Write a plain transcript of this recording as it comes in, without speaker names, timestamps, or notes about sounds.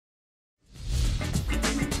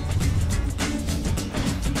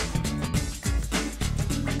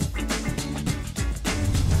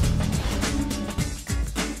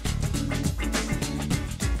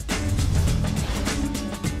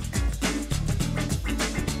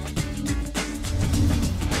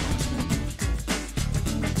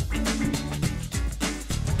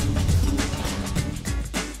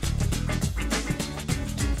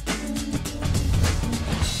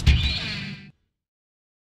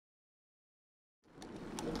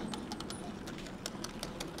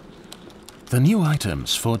The new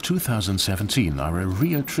items for 2017 are a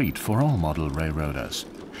real treat for all model railroaders.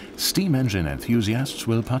 Steam engine enthusiasts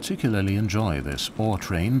will particularly enjoy this ore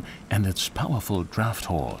train and its powerful draft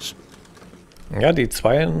horse. Ja, die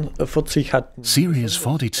 42 hat Series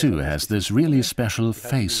 42 has this really special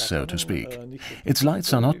face, so to speak. Its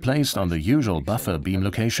lights are not placed on the usual buffer beam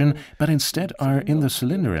location, but instead are in the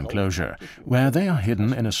cylinder enclosure, where they are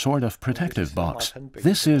hidden in a sort of protective box.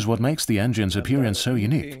 This is what makes the engine's appearance so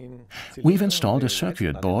unique. We've installed a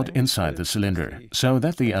circuit board inside the cylinder, so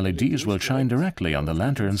that the LEDs will shine directly on the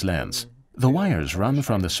lantern's lens. The wires run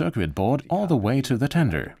from the circuit board all the way to the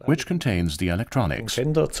tender, which contains the electronics.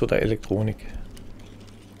 Tender zu der Elektronik.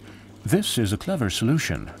 This is a clever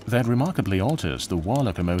solution that remarkably alters the war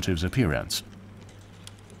locomotive's appearance.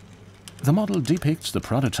 The model depicts the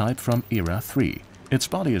prototype from Era 3. Its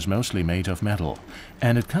body is mostly made of metal,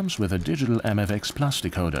 and it comes with a digital MFX Plus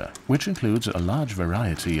decoder, which includes a large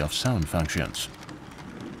variety of sound functions.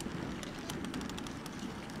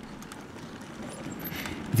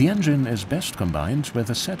 The engine is best combined with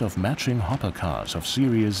a set of matching hopper cars of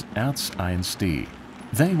series Erz 1D.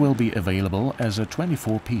 They will be available as a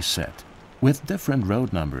 24-piece set, with different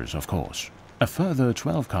road numbers, of course. A further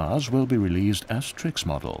 12 cars will be released as Trix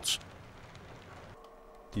models.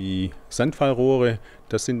 The sandpipes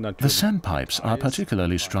are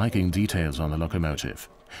particularly striking details on the locomotive.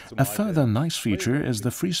 A further nice feature is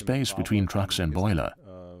the free space between trucks and boiler.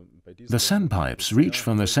 The sandpipes reach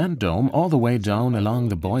from the sand dome all the way down along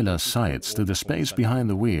the boiler sides to the space behind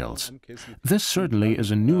the wheels. This certainly is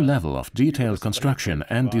a new level of detailed construction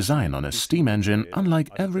and design on a steam engine, unlike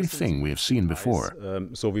everything we have seen before.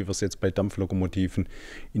 So wie wir es jetzt bei Dampflokomotiven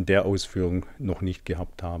in der Ausführung noch nicht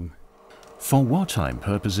gehabt haben. For wartime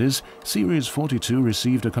purposes, Series 42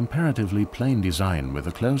 received a comparatively plain design with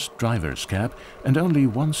a closed driver's cab and only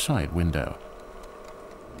one side window.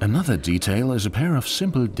 Another detail is a pair of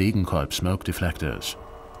simple Degenkolb smoke deflectors.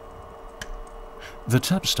 The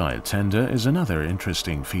tub-style tender is another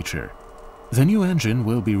interesting feature. The new engine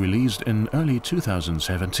will be released in early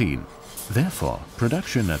 2017. Therefore,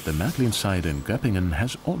 production at the Märklin site in Göppingen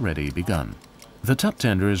has already begun. The tub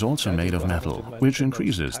tender is also made of metal, which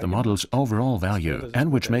increases the model's overall value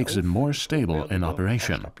and which makes it more stable in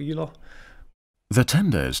operation. The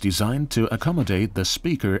tender is designed to accommodate the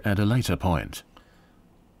speaker at a later point.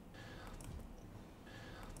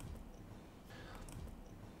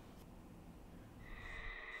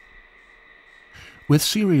 With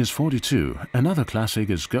Series 42, another classic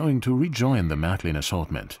is going to rejoin the Märklin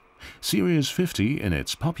assortment. Series 50 in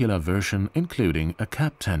its popular version, including a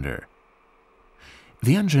cab tender.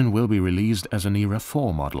 The engine will be released as an Era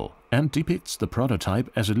 4 model and depicts the prototype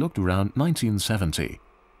as it looked around 1970.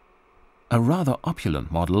 A rather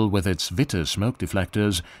opulent model with its Witte smoke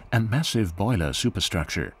deflectors and massive boiler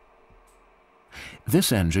superstructure.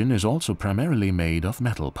 This engine is also primarily made of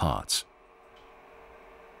metal parts.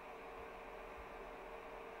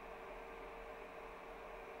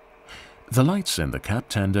 The lights in the cab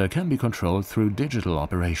tender can be controlled through digital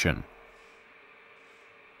operation.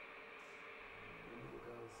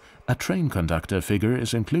 A train conductor figure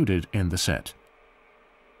is included in the set.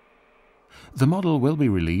 The model will be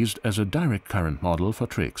released as a direct current model for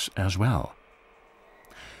Trix as well.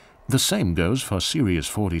 The same goes for Series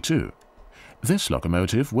 42. This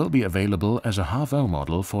locomotive will be available as a half-O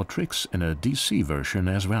model for Trix in a DC version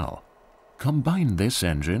as well. Combine this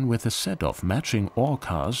engine with a set of matching ore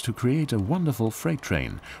cars to create a wonderful freight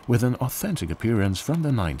train with an authentic appearance from the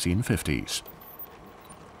 1950s.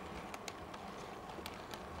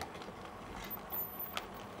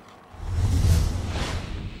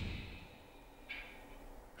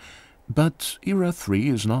 But Era 3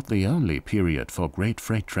 is not the only period for great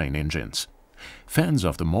freight train engines. Fans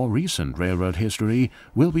of the more recent railroad history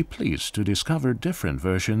will be pleased to discover different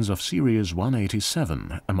versions of Series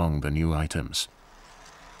 187 among the new items.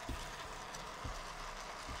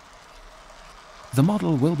 The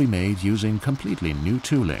model will be made using completely new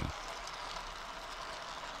tooling.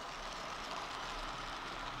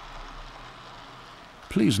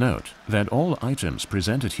 Please note that all items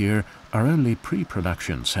presented here are only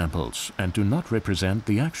pre-production samples and do not represent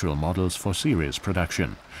the actual models for series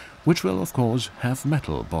production, which will of course have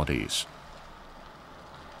metal bodies.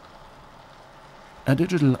 A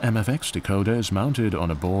digital MFX decoder is mounted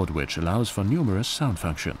on a board which allows for numerous sound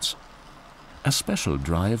functions. A special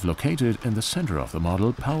drive located in the center of the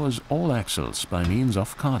model powers all axles by means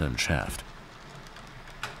of cardan shaft.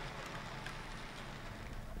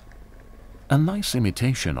 A nice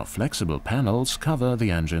imitation of flexible panels cover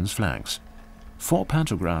the engine's flanks. 4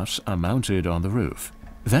 pantographs are mounted on the roof.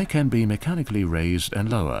 They can be mechanically raised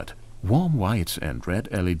and lowered. Warm white and red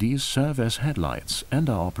LEDs serve as headlights and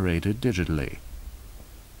are operated digitally.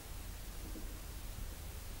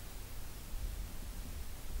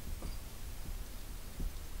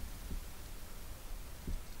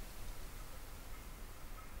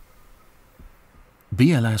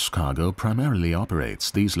 BLS Cargo primarily operates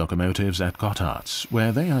these locomotives at Gotthard's,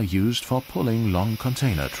 where they are used for pulling long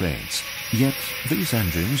container trains. Yet these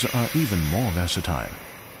engines are even more versatile.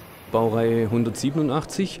 Baureihe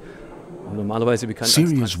 187, normalerweise bekannt als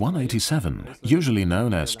Series 187, usually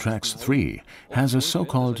known as Trax 3, has a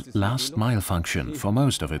so-called last-mile function for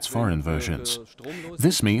most of its foreign versions.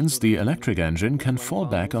 This means the electric engine can fall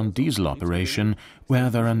back on diesel operation where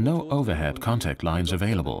there are no overhead contact lines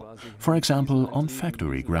available, for example on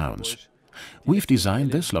factory grounds. We've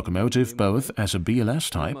designed this locomotive both as a BLS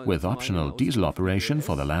type with optional diesel operation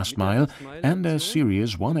for the last mile and as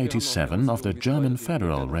Series 187 of the German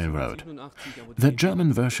Federal Railroad. The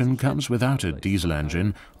German version comes without a diesel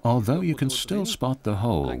engine, although you can still spot the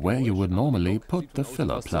hole where you would normally put the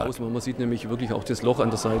filler plug. Man sieht nämlich wirklich auch das Loch an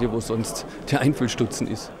der Seite, wo sonst der Einfüllstutzen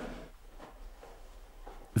ist.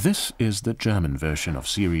 This is the German version of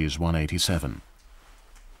Series 187.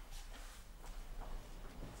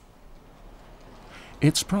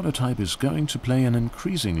 Its prototype is going to play an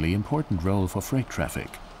increasingly important role for freight traffic.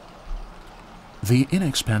 The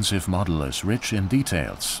inexpensive model is rich in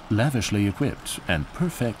details, lavishly equipped, and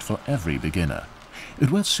perfect for every beginner. It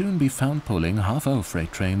will soon be found pulling half-O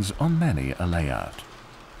freight trains on many a layout.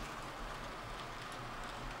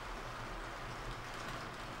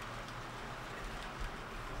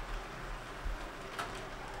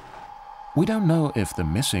 We don't know if the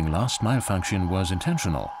missing last-mile function was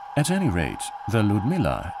intentional. At any rate, the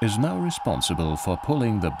Ludmilla is now responsible for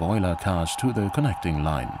pulling the boiler cars to the connecting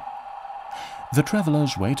line. The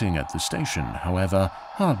travelers waiting at the station, however,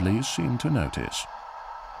 hardly seem to notice.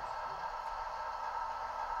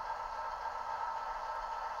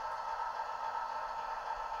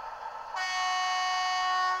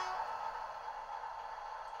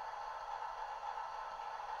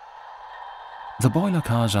 The boiler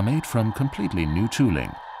cars are made from completely new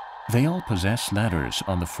tooling. They all possess ladders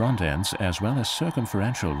on the front ends as well as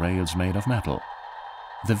circumferential rails made of metal.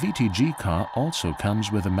 The VTG car also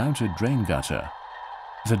comes with a mounted drain gutter.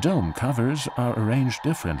 The dome covers are arranged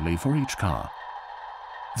differently for each car.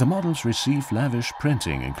 The models receive lavish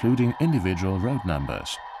printing, including individual road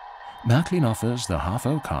numbers. Märklin offers the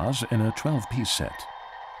half-O cars in a 12-piece set.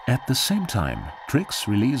 At the same time, Trix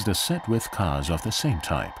released a set with cars of the same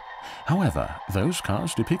type. However, those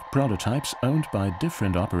cars depict prototypes owned by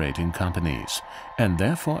different operating companies and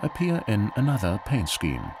therefore appear in another paint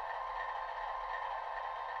scheme.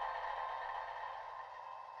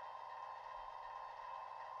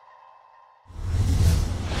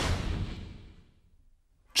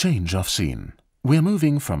 Change of scene. We're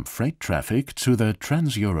moving from freight traffic to the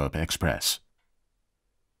Trans-Europe Express.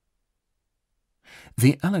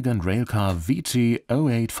 The elegant railcar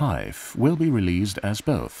VT085 will be released as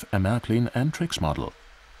both a Märklin and Trix model.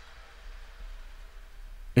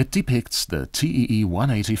 It depicts the TEE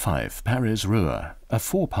 185 Paris-Rouen, a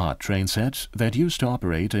 4-part train set that used to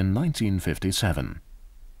operate in 1957.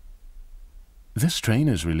 This train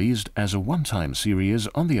is released as a one-time series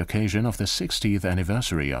on the occasion of the 60th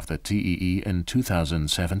anniversary of the TEE in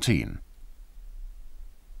 2017.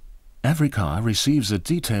 Every car receives a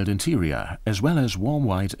detailed interior as well as warm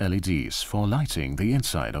white LEDs for lighting the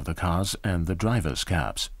inside of the cars and the driver's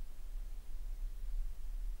cabs.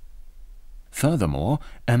 Furthermore,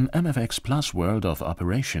 an MFX Plus World of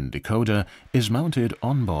Operation decoder is mounted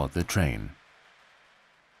on board the train.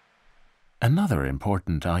 Another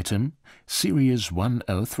important item, Series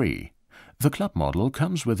 103. The club model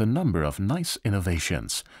comes with a number of nice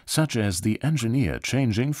innovations, such as the engineer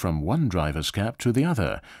changing from one driver's cab to the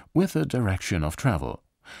other with the direction of travel,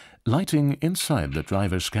 lighting inside the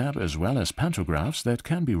driver's cab as well as pantographs that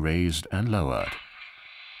can be raised and lowered.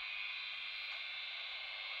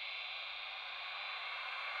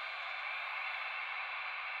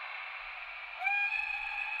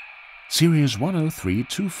 Series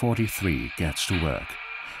 103-243 gets to work.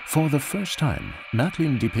 For the first time,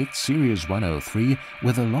 Märklin depicts Series 103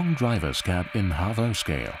 with a long driver's cab in half-O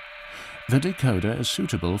scale. The decoder is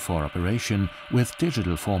suitable for operation with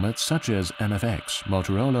digital formats such as MFX,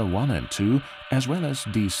 Motorola 1 and 2, as well as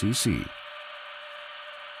DCC.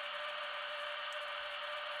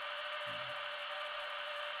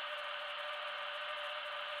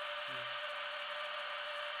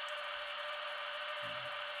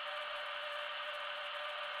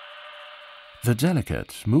 The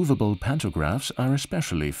delicate, movable pantographs are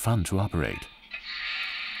especially fun to operate.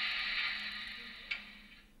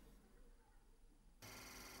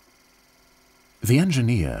 The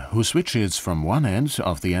engineer who switches from one end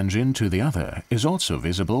of the engine to the other is also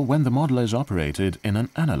visible when the model is operated in an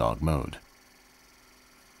analog mode.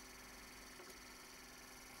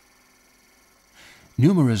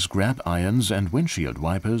 Numerous grab irons and windshield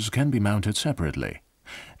wipers can be mounted separately.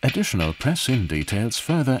 Additional press-in details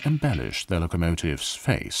further embellish the locomotive's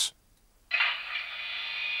face.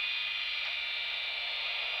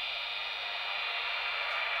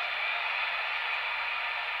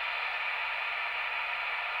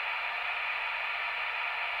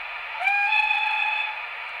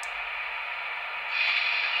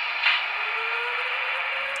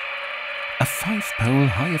 A 5-pole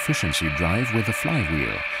high-efficiency drive with a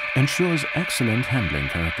flywheel ensures excellent handling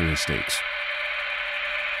characteristics.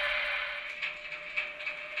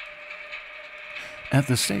 At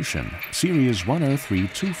the station, Series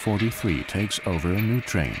 103-243 takes over a new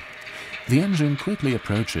train. The engine quickly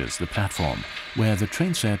approaches the platform, where the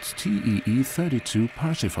trainset TEE-32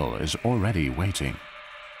 Parsifal is already waiting.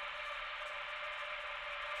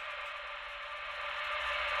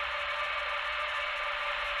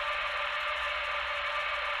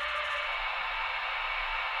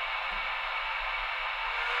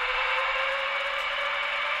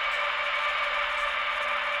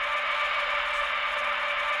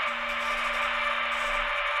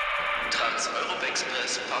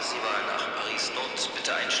 Trans-Europe-Express Parsival nach Paris-Nord.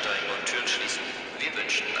 Bitte einsteigen und Türen schließen. Wir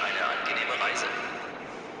wünschen eine angenehme Reise.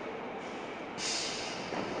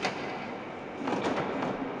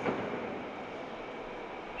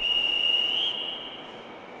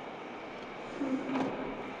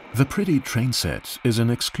 The pretty train set is an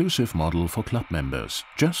exclusive model for club members,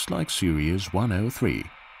 just like Series 103.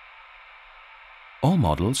 All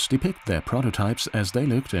models depict their prototypes as they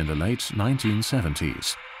looked in the late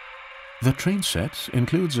 1970s. The train set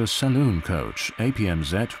includes a saloon coach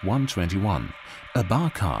APMZ 121, a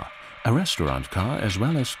bar car, a restaurant car, as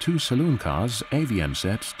well as 2 saloon cars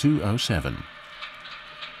AVMZ 207.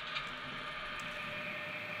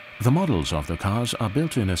 The models of the cars are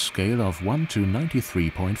built in a scale of 1 to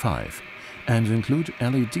 93.5 and include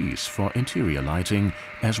LEDs for interior lighting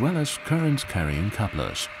as well as current-carrying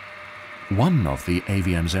couplers. One of the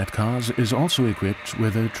AVMZ cars is also equipped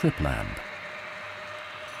with a trip lamp.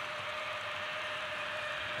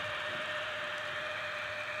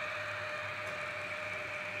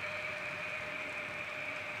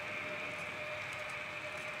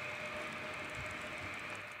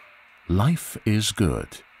 Life is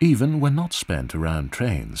good, even when not spent around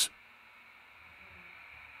trains.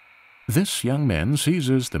 This young man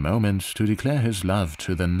seizes the moment to declare his love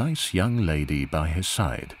to the nice young lady by his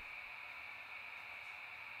side.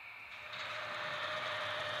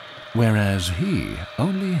 Whereas he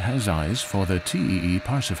only has eyes for the TEE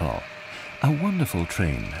Parsifal, a wonderful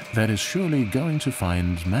train that is surely going to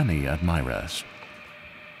find many admirers.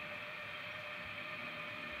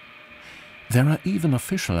 There are even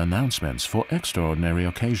official announcements for extraordinary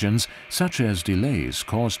occasions, such as delays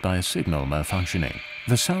caused by signal malfunctioning.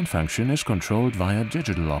 The sound function is controlled via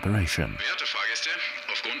digital operation. Werte Fahrgäste,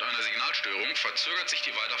 aufgrund einer Signalstörung verzögert sich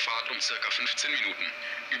die Weiterfahrt um ca. 15 Minuten.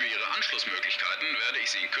 Über Ihre Anschlussmöglichkeiten werde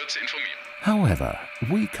ich Sie in Kürze informieren. However,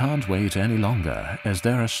 we can't wait any longer, as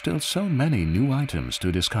there are still so many new items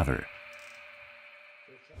to discover.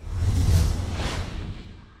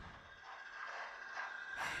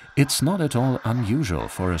 It's not at all unusual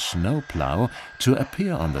for a snowplow to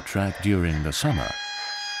appear on the track during the summer.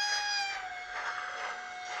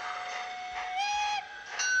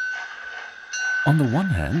 On the one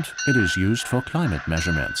hand, it is used for climate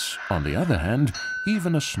measurements. On the other hand,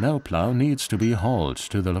 even a snowplow needs to be hauled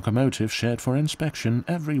to the locomotive shed for inspection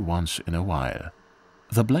every once in a while.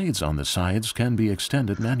 The blades on the sides can be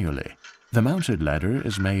extended manually. The mounted ladder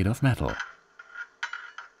is made of metal.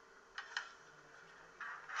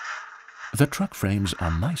 The truck frames are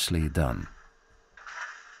nicely done.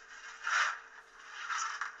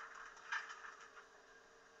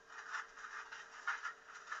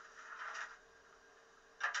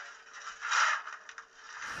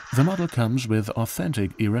 The model comes with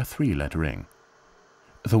authentic Era 3 lettering.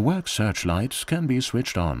 The work searchlight can be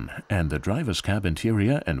switched on, and the driver's cab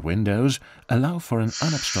interior and windows allow for an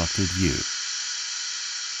unobstructed view.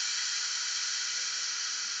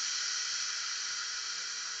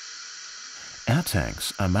 Air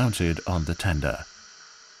tanks are mounted on the tender.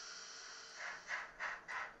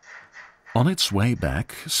 On its way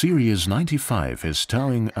back, Series 95 is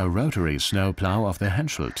towing a rotary snowplow of the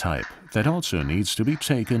Henschel type that also needs to be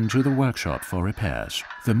taken to the workshop for repairs.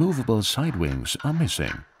 The movable side wings are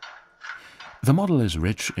missing. The model is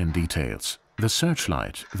rich in details. The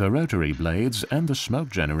searchlight, the rotary blades and the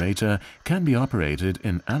smoke generator can be operated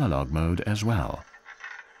in analog mode as well.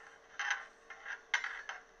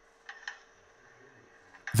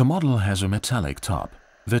 The model has a metallic top.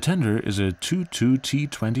 The tender is a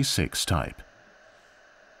 22T26 type.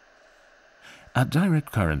 A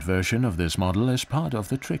direct current version of this model is part of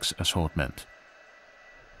the Trix assortment.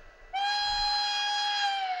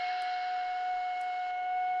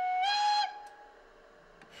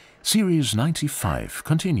 Series 95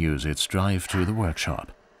 continues its drive to the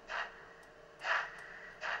workshop.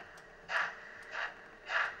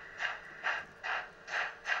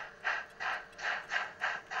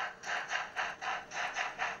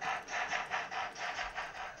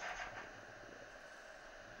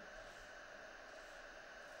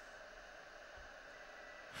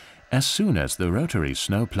 As soon as the rotary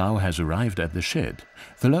snowplow has arrived at the shed,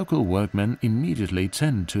 the local workmen immediately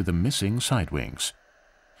tend to the missing side wings.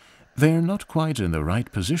 They are not quite in the right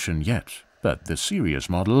position yet, but the series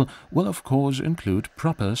model will of course include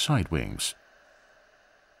proper side wings.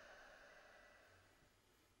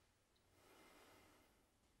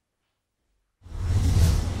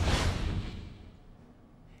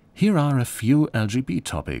 Here are a few LGB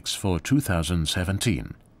topics for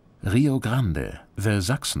 2017. Rio Grande, the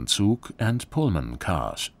Sachsenzug and Pullman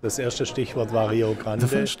cars. Das erste Stichwort war Rio Grande. The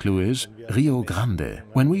first clue is Rio Grande.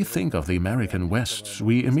 When we think of the American West,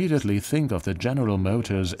 we immediately think of the General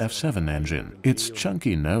Motors F7 engine, its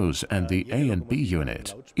chunky nose and the A and B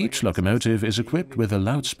unit. Each locomotive is equipped with a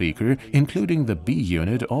loudspeaker, including the B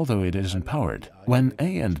unit, although it isn't powered. When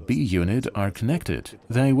A and B unit are connected,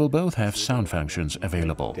 they will both have sound functions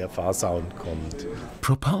available. Der Fahrsound kommt.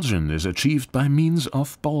 Propulsion is achieved by means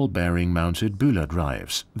of ball-bearing mounted Bühler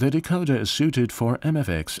drives. The decoder is suited for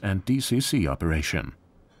MFX and DCC operation.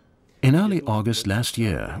 In early August last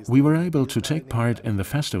year, we were able to take part in the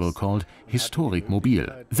festival called Historic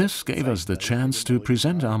Mobil. This gave us the chance to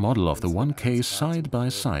present our model of the 1K side by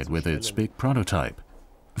side with its big prototype.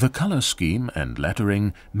 The color scheme and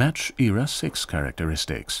lettering match Era 6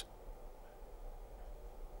 characteristics.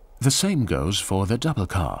 The same goes for the double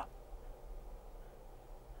car.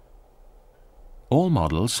 All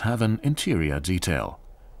models have an interior detail.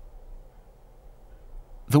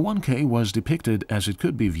 The 1K was depicted as it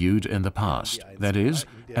could be viewed in the past, that is,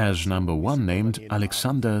 as number 1 named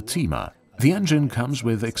Alexander Thiemer. The engine comes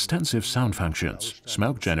with extensive sound functions,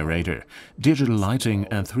 smoke generator, digital lighting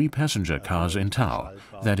and 3 passenger cars in tow,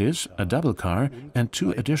 that is, a double car and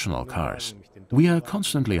 2 additional cars. We are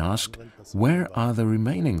constantly asked, where are the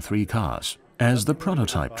remaining 3 cars? As the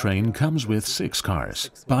prototype train comes with 6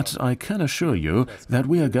 cars, but I can assure you that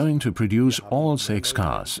we are going to produce all 6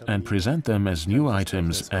 cars and present them as new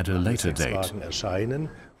items at a later date.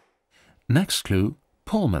 Next clue,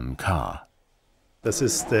 Pullman car. Das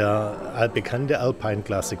ist der bekannte Alpine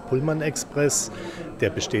Classic Pullman Express.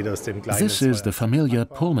 Der besteht aus dem kleinen. This is the familiar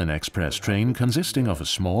Pullman Express train consisting of a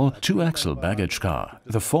small 2-axle baggage car,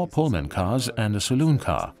 the 4 Pullman cars and a saloon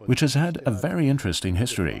car, which has had a very interesting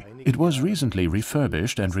history. It was recently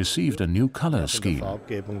refurbished and received a new color scheme.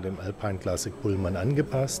 Farbgebung dem Alpine Classic Pullman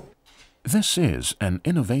angepasst. This is an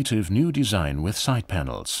innovative new design with side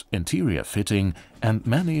panels, interior fitting and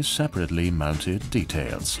many separately mounted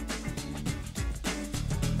details.